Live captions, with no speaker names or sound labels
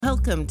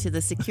Welcome to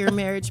the Secure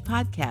Marriage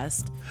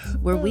Podcast,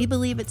 where we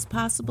believe it's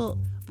possible.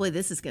 Boy,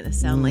 this is going to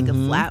sound like a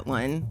flat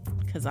one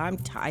because I'm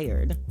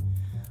tired.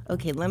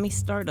 Okay, let me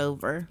start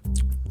over.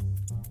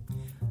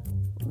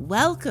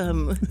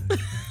 Welcome.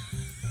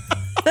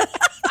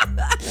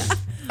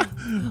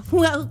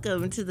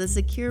 Welcome to the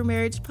Secure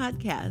Marriage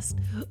Podcast,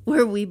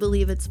 where we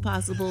believe it's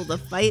possible to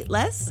fight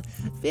less,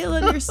 feel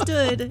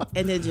understood,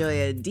 and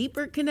enjoy a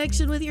deeper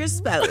connection with your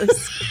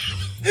spouse.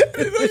 You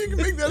know, you can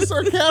make that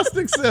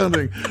sarcastic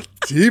sounding.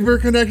 Deeper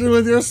connection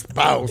with your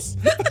spouse.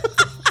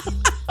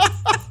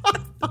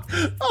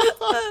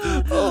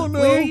 Oh, no.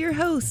 We're your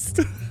hosts,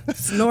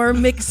 Snore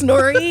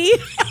McSnorry.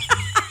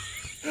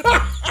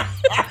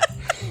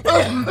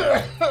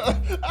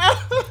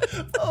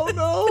 Oh,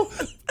 no.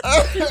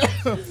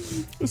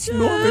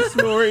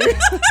 Snory.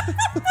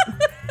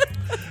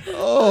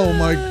 Oh,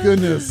 my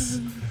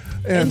goodness.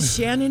 And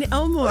Shannon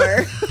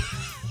Elmore.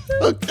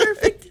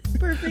 Okay.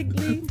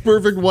 Perfectly.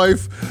 Perfect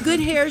wife. Good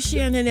hair,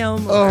 Shannon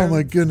Elmore. Oh,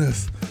 my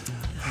goodness.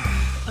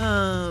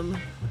 And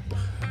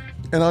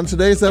on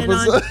today's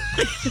episode...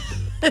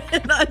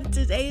 And on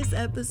today's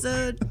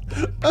episode...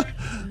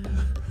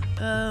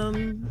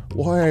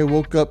 why I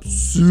woke up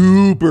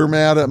super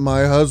mad at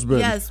my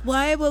husband. Yes,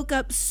 why I woke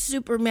up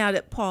super mad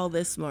at Paul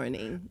this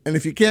morning. And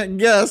if you can't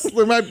guess,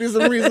 there might be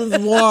some reasons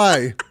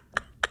why.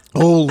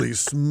 Holy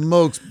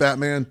smokes,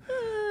 Batman.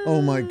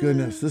 Oh, my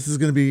goodness. This is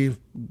gonna be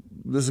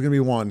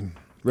one.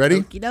 Ready?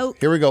 Okey doke.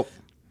 Here we go.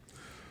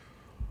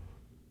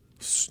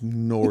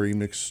 Snorry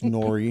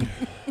McSnorry.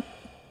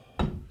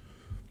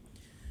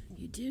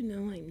 You do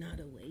know I'm not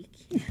awake.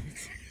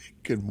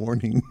 Good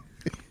morning.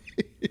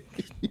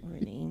 Good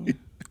morning.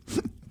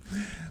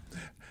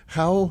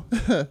 How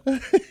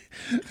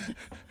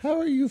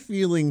are you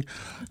feeling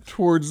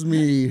towards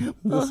me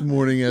this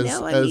morning?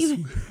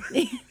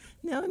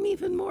 Now I'm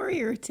even more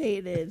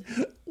irritated.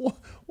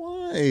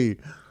 Why?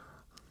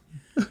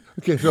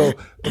 Okay, so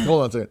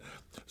hold on a second.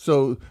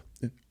 So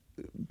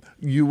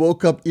you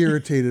woke up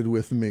irritated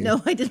with me.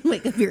 No, I didn't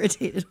wake up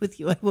irritated with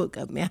you. I woke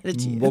up mad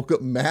at you. Woke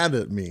up mad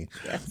at me.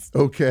 Yes.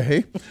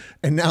 Okay.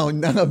 And now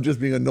I'm just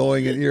being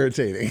annoying and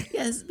irritating.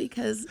 Yes,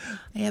 because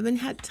I haven't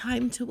had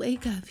time to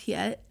wake up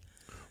yet.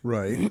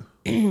 Right.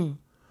 And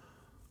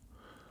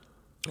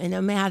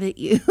I'm mad at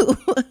you.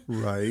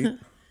 Right.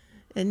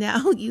 And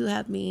now you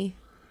have me.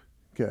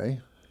 Okay.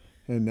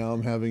 And now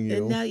I'm having you.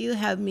 And now you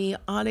have me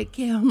on a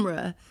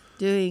camera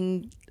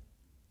doing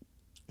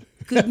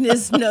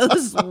goodness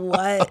knows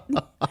what.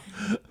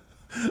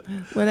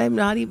 When I'm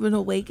not even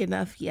awake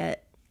enough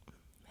yet.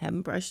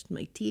 Haven't brushed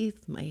my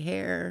teeth, my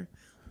hair,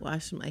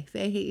 washed my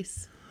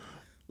face.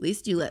 At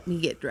least you let me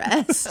get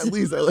dressed. At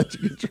least I let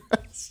you get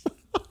dressed.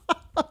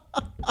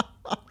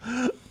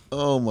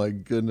 Oh my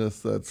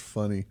goodness, that's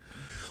funny.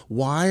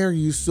 Why are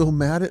you so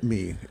mad at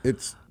me?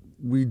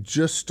 We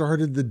just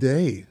started the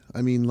day.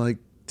 I mean, like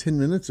 10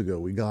 minutes ago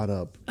we got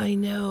up. I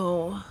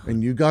know.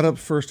 And you got up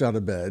first out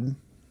of bed.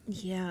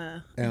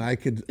 Yeah. And I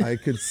could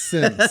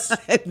sense.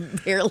 I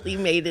barely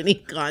made any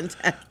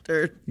contact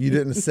You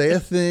didn't say a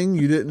thing,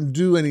 you didn't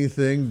do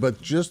anything, but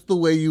just the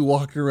way you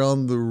walked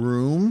around the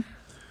room,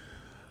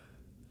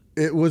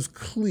 it was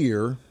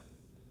clear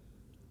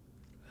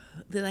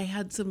that I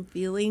had some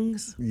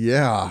feelings.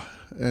 Yeah.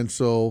 And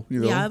so,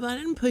 Yeah, but I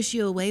didn't push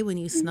you away when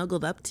you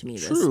snuggled up to me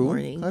this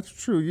morning. That's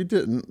true. You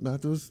didn't.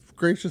 That was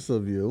gracious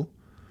of you.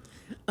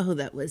 Oh,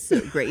 that was so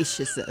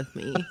gracious of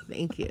me.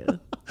 Thank you.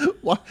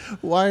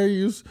 Why are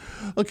you?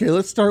 Okay,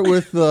 let's start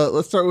with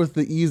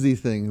the easy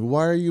thing.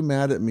 Why are you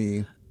mad at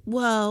me?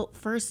 Well,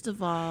 first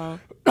of all,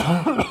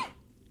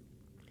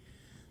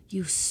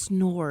 you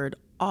snored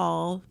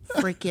all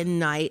freaking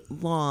night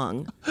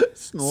long.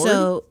 Snored?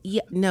 So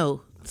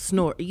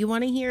snore. You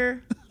want to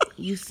hear?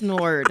 You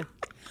snored.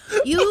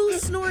 You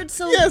snored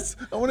so. Yes,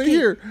 I want to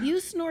hear. You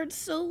snored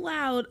so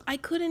loud I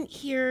couldn't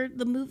hear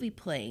the movie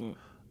playing.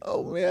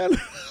 Oh man.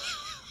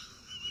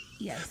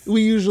 Yes.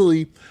 We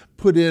usually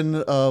put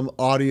in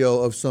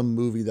audio of some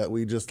movie that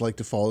we just like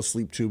to fall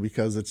asleep to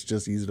because it's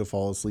just easy to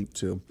fall asleep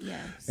to.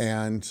 Yes.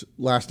 And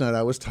last night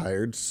I was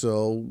tired,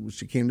 so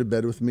she came to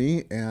bed with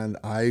me and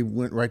I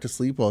went right to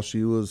sleep while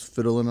she was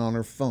fiddling on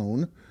her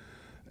phone.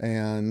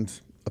 And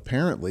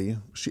apparently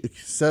she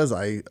says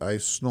I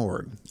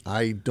snored.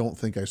 I don't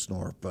think I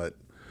snore, but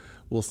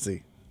we'll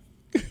see.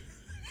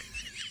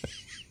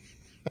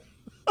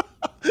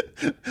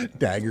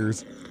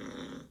 Daggers.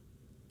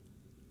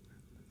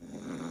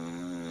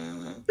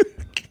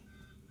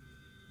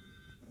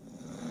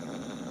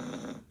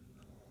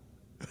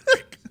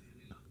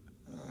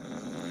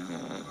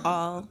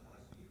 All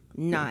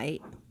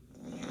night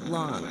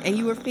long. And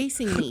you were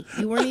facing me.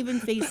 You weren't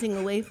even facing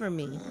away from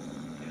me.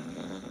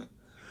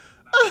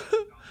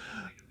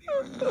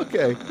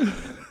 Okay.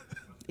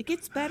 It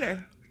gets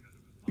better.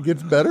 It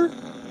gets better?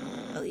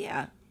 Oh,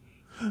 yeah.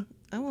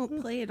 I won't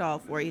play it all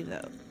for you,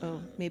 though.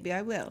 Oh, maybe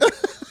I will.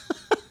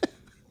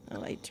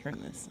 Oh, I turn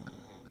this on.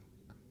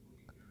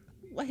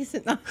 Why is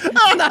it not?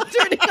 It's not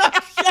turning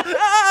off. Shut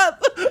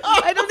up!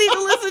 I don't need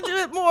to listen to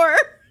it more.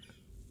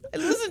 I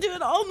listened to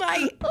it all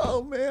night.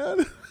 Oh,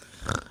 man.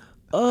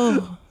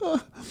 Oh.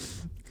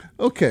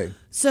 Okay.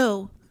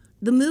 So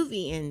the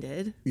movie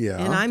ended. Yeah.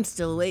 And I'm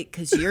still awake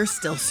because you're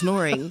still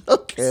snoring.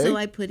 Okay. So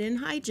I put in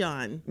Hi,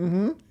 John.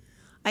 Mm-hmm.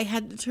 I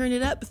had to turn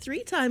it up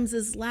 3 times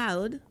as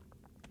loud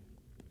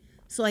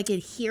so I could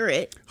hear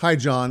it. Hi,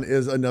 John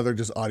is another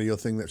just audio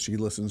thing that she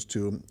listens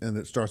to. And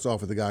it starts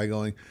off with the guy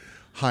going,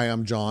 hi,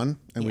 I'm John.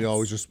 And we Yes.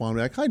 always respond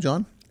back, hi,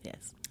 John.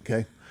 Yes.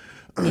 Okay.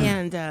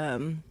 And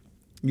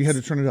You had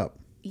to turn it up.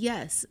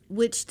 yes,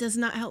 which does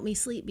not help me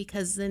sleep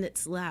because then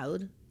it's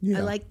loud. Yeah.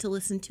 I like to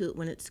listen to it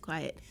when it's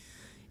quiet.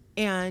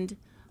 And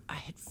I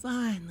had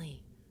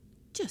finally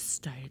just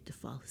started to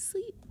fall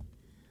asleep.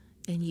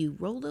 And you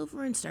rolled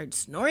over and started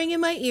snoring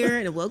in my ear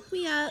and it woke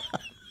me up.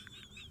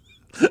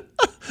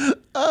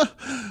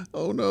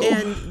 Oh, no.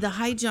 And the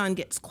Hi John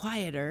gets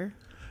quieter.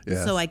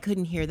 Yes. So I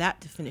couldn't hear that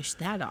to finish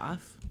that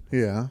off.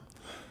 Yeah.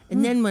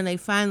 And then when I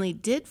finally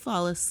did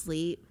fall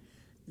asleep,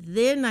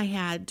 then I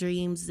had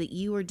dreams that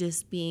you were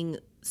just being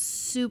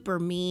super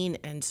mean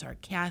and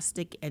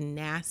sarcastic and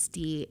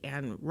nasty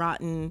and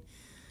rotten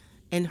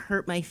and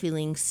hurt my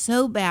feelings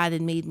so bad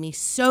and made me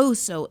so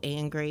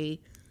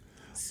angry.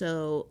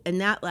 So, and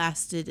that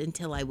lasted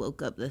until I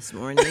woke up this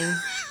morning.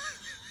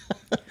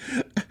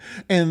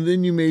 And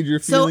then you made your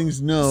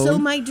feelings known. So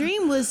my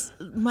dream was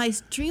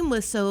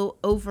so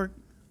over,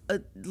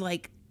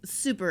 like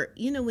super,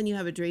 when you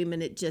have a dream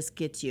and it just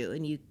gets you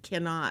and you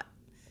cannot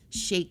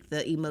shake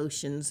the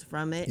emotions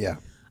from it. Yeah.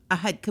 I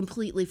had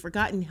completely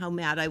forgotten how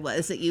mad I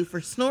was at you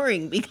for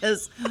snoring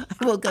because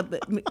I woke up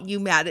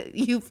mad at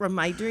you from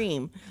my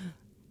dream.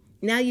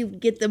 Now you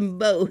get them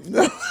both.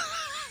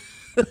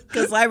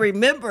 Because I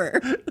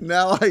remember.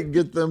 Now I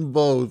get them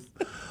both.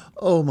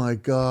 Oh my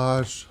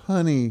gosh,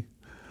 honey.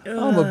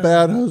 I'm a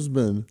bad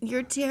husband.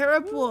 You're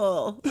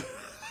terrible.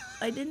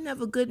 I didn't have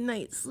a good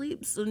night's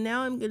sleep, so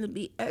now I'm going to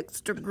be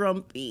extra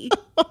grumpy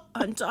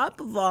on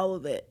top of all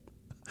of it.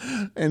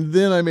 And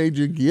then I made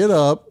you get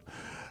up,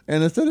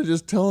 and instead of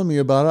just telling me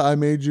about it, I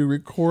made you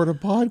record a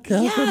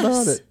podcast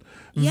about it.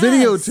 Yes.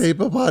 Videotape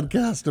a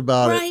podcast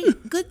about it.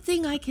 Right. Good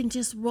thing I can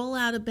just roll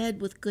out of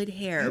bed with good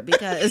hair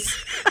because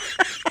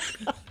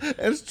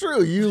It's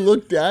true. You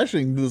look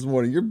dashing this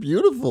morning. You're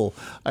beautiful.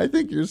 I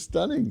think you're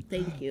stunning.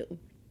 thank you.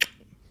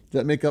 Does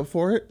that make up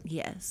for it?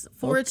 Yes.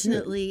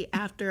 Fortunately,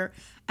 after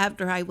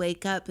I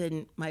wake up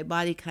and my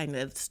body kind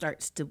of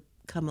starts to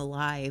come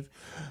alive,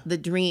 the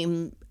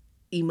dream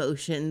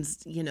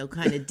emotions,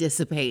 kind of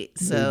dissipate.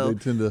 So They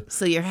tend to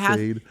so you're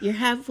fade. you're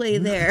halfway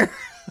there.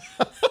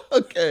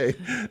 Okay.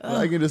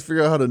 I can just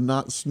figure out how to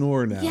not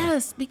snore now.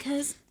 Yes,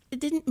 because it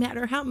didn't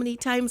matter how many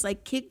times I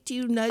kicked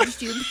you,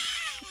 nudged you.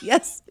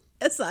 Yes,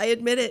 I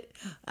admit it.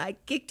 I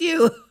kicked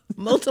you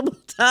multiple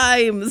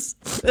times.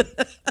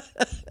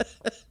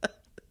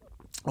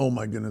 Oh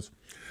my goodness.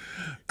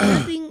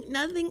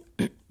 Nothing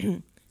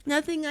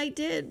I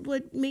did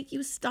would make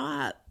you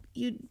stop.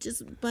 You'd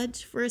just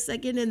budge for a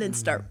second and then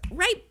start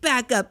right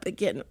back up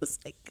again. It was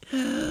like,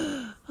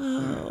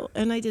 oh,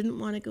 and I didn't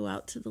want to go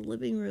out to the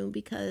living room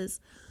because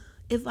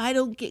if I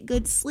don't get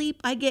good sleep,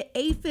 I get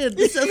AFib.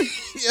 So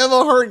You have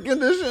a heart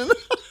condition.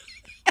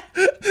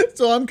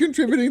 So I'm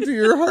contributing to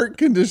your heart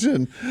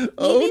condition. maybe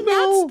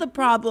Oh that's the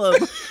problem.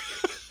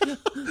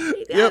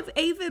 You'd have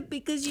AFib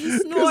because you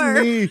no.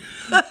 snore. Me.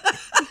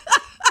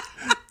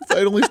 If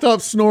I'd only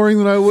stopped snoring,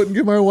 then I wouldn't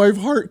give my wife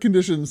heart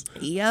conditions.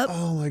 Yep.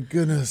 Oh my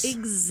goodness.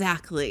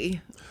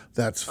 Exactly.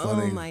 That's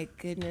funny. Oh my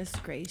goodness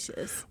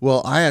gracious.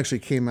 Well, I actually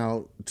came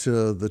out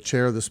to the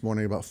chair this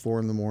morning about 4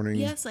 a.m.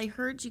 Yes, I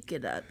heard you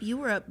get up. You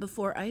were up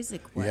before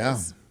Isaac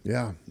was.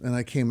 Yeah. And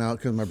I came out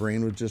because my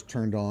brain was just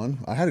turned on.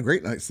 I had a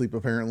great night's sleep,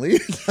 apparently,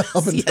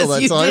 up until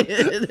that you time.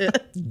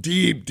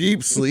 did.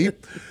 Deep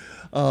sleep.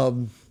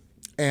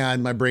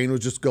 And my brain was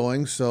just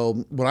going.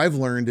 So what I've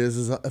learned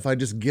is if I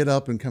just get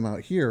up and come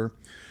out here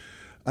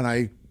and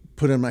I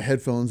put in my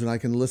headphones and I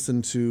can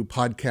listen to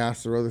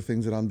podcasts or other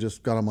things that I'm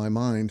just got on my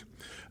mind,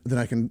 then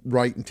I can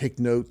write and take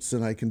notes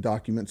and I can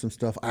document some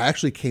stuff. I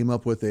actually came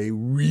up with a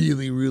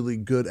really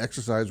good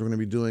exercise we're going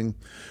to be doing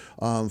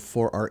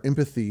for our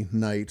empathy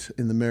night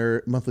in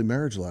the monthly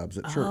marriage labs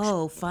at church.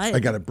 Oh, fun. I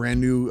got a brand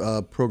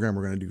new program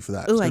we're going to do for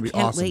that. Oh, It's I going to be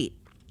can't awesome. wait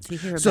to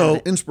hear about So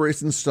it.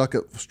 inspiration struck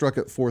at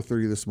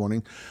 4:30 this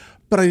morning,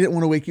 but I didn't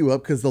want to wake you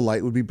up because the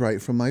light would be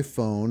bright from my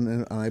phone,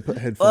 and I put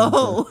headphones.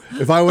 Oh.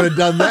 in. If I would have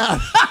done that,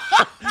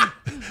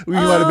 we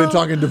might have been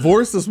talking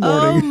divorce this Oh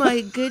morning. my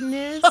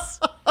goodness.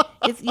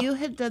 If you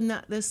had done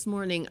that this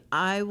morning,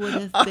 I would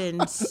have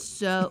been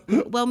so,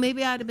 well,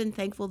 maybe I'd have been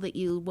thankful that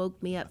you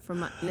woke me up from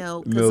my,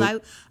 no, because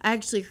Nope. I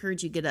actually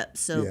heard you get up.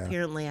 So Yeah.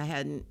 apparently I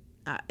hadn't,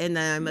 and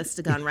then I must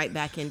have gone right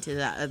back into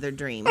that other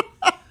dream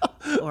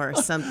or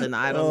something.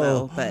 I don't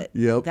know, but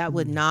Yep. that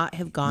would not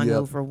have gone Yep.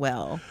 over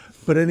well.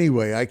 But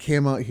anyway, I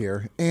came out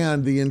here,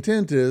 and the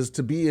intent is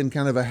to be in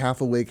kind of a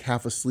half awake,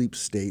 half asleep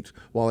state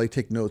while I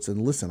take notes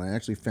and listen. I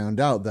actually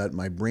found out that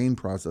my brain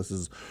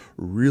processes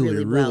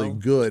really well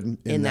good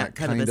in that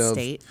kind of a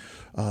state.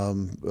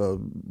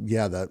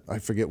 That I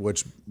forget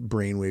which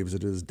brain waves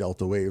it is,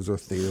 delta waves or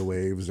theta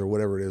waves or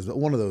whatever it is, but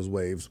one of those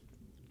waves.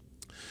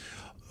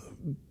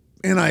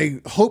 And I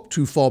hope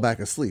to fall back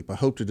asleep. I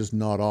hope to just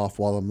nod off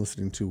while I'm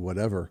listening to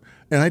whatever.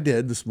 And I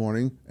did this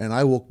morning, and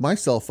I woke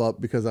myself up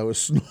because I was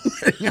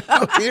snoring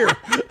out here.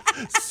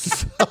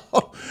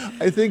 So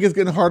I think it's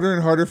getting harder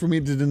and harder for me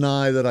to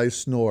deny that I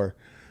snore.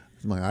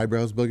 Is my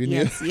eyebrows bugging you?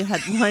 Yes, you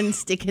had one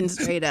sticking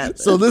straight up.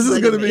 So this is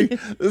gonna be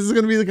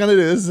the kind of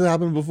day. This has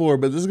happened before,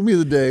 but this is gonna be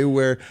the day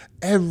where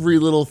every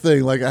little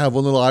thing, like I have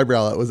one little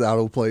eyebrow that was out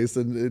of place,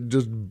 and it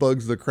just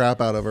bugs the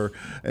crap out of her,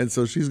 and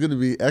so she's gonna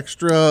be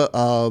extra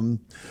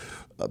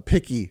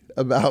picky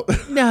about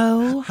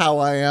how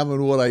I am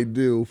and what I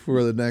do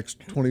for the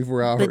next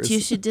 24 hours. But you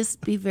should just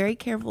be very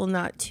careful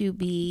not to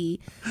be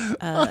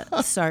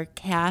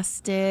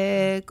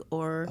sarcastic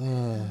or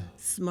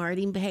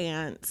smarting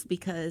pants,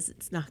 because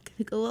it's not going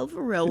to go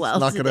over real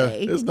well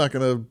today. It's not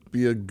going to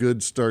be a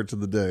good start to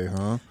the day,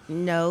 huh?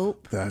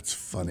 Nope. That's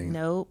funny.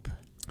 Nope.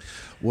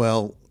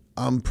 Well,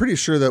 I'm pretty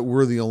sure that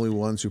we're the only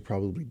ones who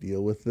probably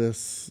deal with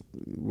this,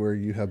 where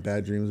you have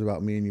bad dreams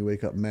about me and you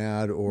wake up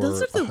mad, or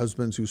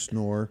husbands who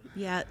snore.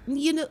 Yeah.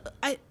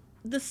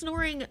 The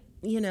snoring,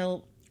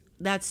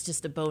 that's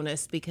just a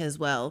bonus because,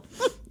 well,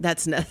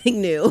 that's nothing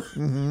new.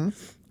 Mm-hmm.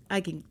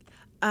 I can,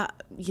 I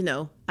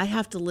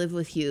have to live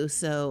with you,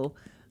 so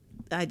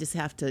I just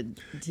have to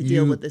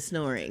deal with the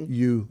snoring.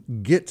 You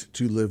get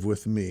to live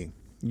with me.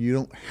 You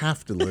don't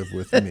have to live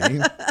with me.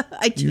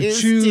 You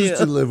choose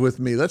to live with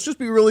me. Let's just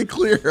be really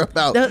clear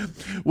about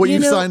what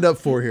you've signed up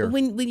for here.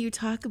 When you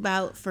talk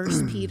about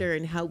 1 Peter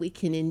and how we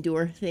can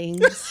endure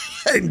things.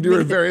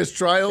 Endure various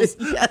trials.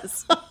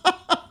 Yes.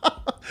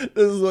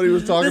 This is what he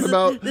was talking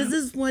about. This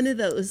is one of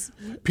those.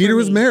 Peter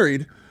was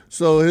married,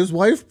 so his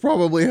wife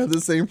probably had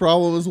the same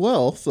problem as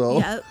well. So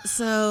yeah.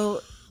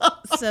 So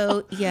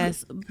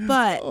yes,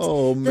 but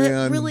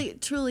really,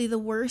 truly, the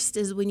worst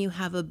is when you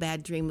have a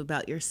bad dream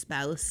about your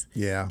spouse.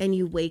 Yeah. And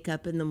you wake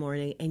up in the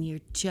morning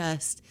and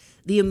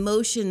the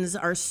emotions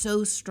are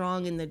so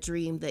strong in the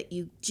dream that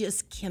you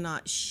just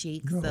cannot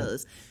shake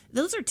those.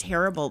 Those are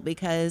terrible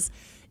because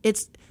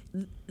it's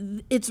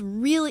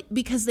really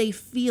because they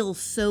feel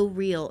so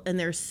real and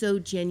they're so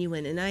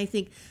genuine. And I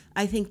think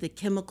the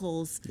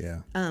chemicals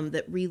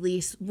that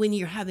release when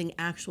you're having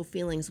actual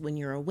feelings when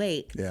you're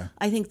awake,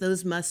 I think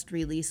those must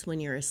release when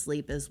you're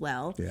asleep as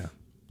well. Yeah.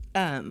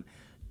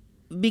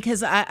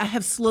 Because I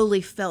have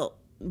slowly felt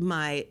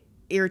my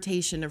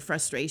irritation or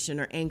frustration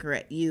or anger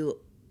at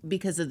you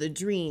because of the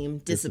dream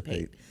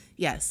dissipate.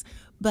 Yes.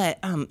 But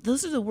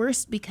those are the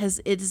worst because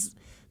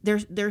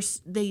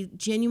they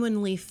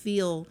genuinely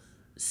feel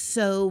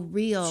so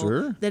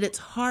real that it's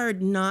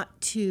hard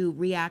not to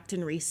react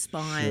and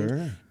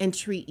respond and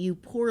treat you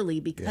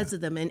poorly because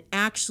of them, and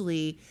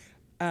actually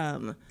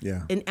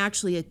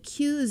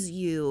accuse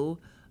you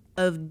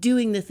of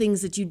doing the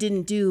things that you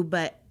didn't do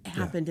but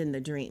happened in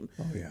the dream.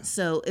 Oh yeah.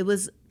 So it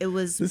was.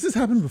 This has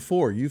happened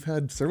before. You've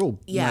had several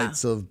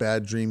nights of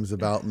bad dreams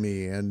about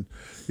me, and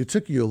it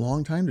took you a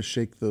long time to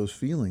shake those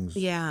feelings.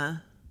 Yeah.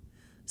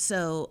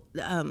 So.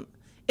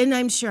 And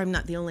I'm sure I'm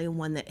not the only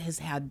one that has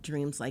had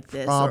dreams like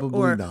this,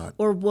 Probably not.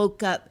 Or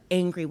woke up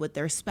angry with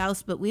their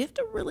spouse. But we have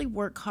to really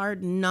work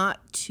hard not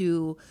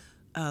to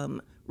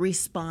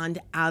respond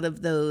out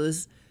of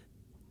those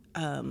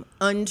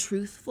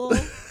untruthful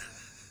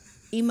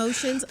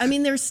emotions. I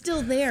mean, they're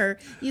still there.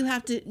 You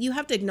have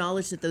to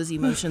acknowledge that those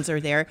emotions are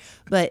there,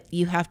 but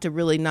you have to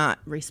really not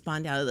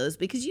respond out of those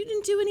because you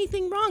didn't do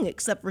anything wrong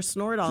except for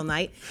snort all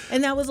night,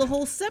 and that was a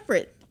whole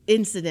separate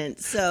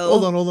incident. So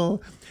hold on.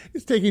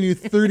 It's taking you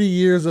 30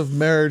 years of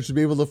marriage to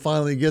be able to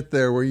finally get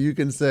there where you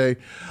can say,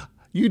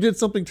 you did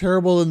something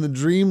terrible in the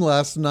dream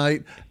last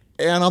night,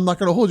 and I'm not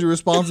going to hold you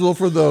responsible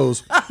for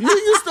those. You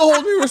used to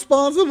hold me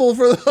responsible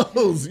for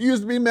those. You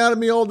used to be mad at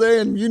me all day,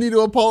 and you need to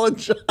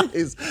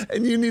apologize,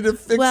 and you need to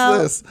fix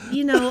this.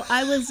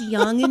 I was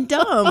young and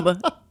dumb,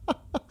 and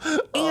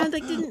I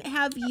didn't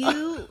have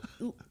you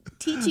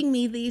teaching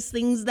me these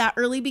things that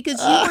early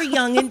because you were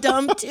young and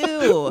dumb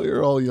too. We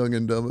were all young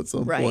and dumb at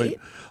some point.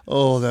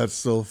 Oh, that's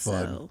so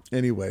fun. So,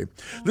 anyway,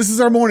 this is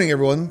our morning,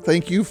 everyone.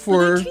 Thank you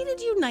for... I treated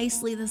you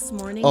nicely this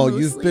morning. Oh,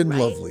 mostly, you've been right?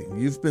 lovely.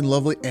 You've been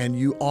lovely, and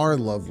you are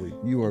lovely.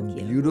 You are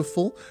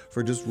beautiful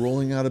for just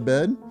rolling out of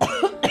bed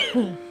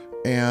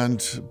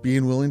and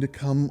being willing to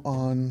come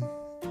on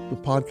the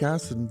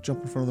podcast and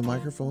jump in front of the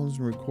microphones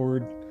and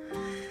record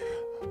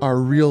our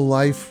real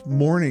life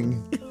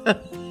morning.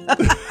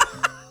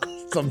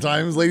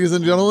 Sometimes, ladies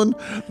and gentlemen,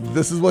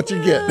 this is what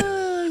you get.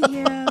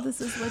 Yeah,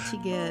 this is what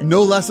you get.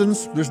 No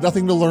lessons. There's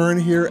nothing to learn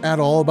here at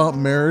all about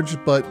marriage,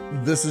 but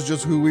this is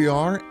just who we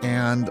are,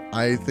 and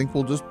I think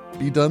we'll just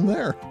be done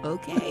there.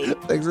 Okay.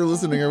 Thanks for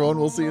listening, everyone.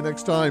 We'll see you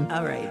next time.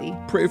 All righty.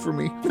 Pray for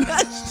me.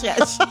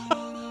 Shush.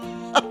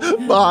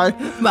 Bye.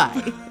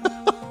 Bye.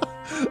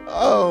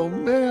 Oh,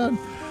 man.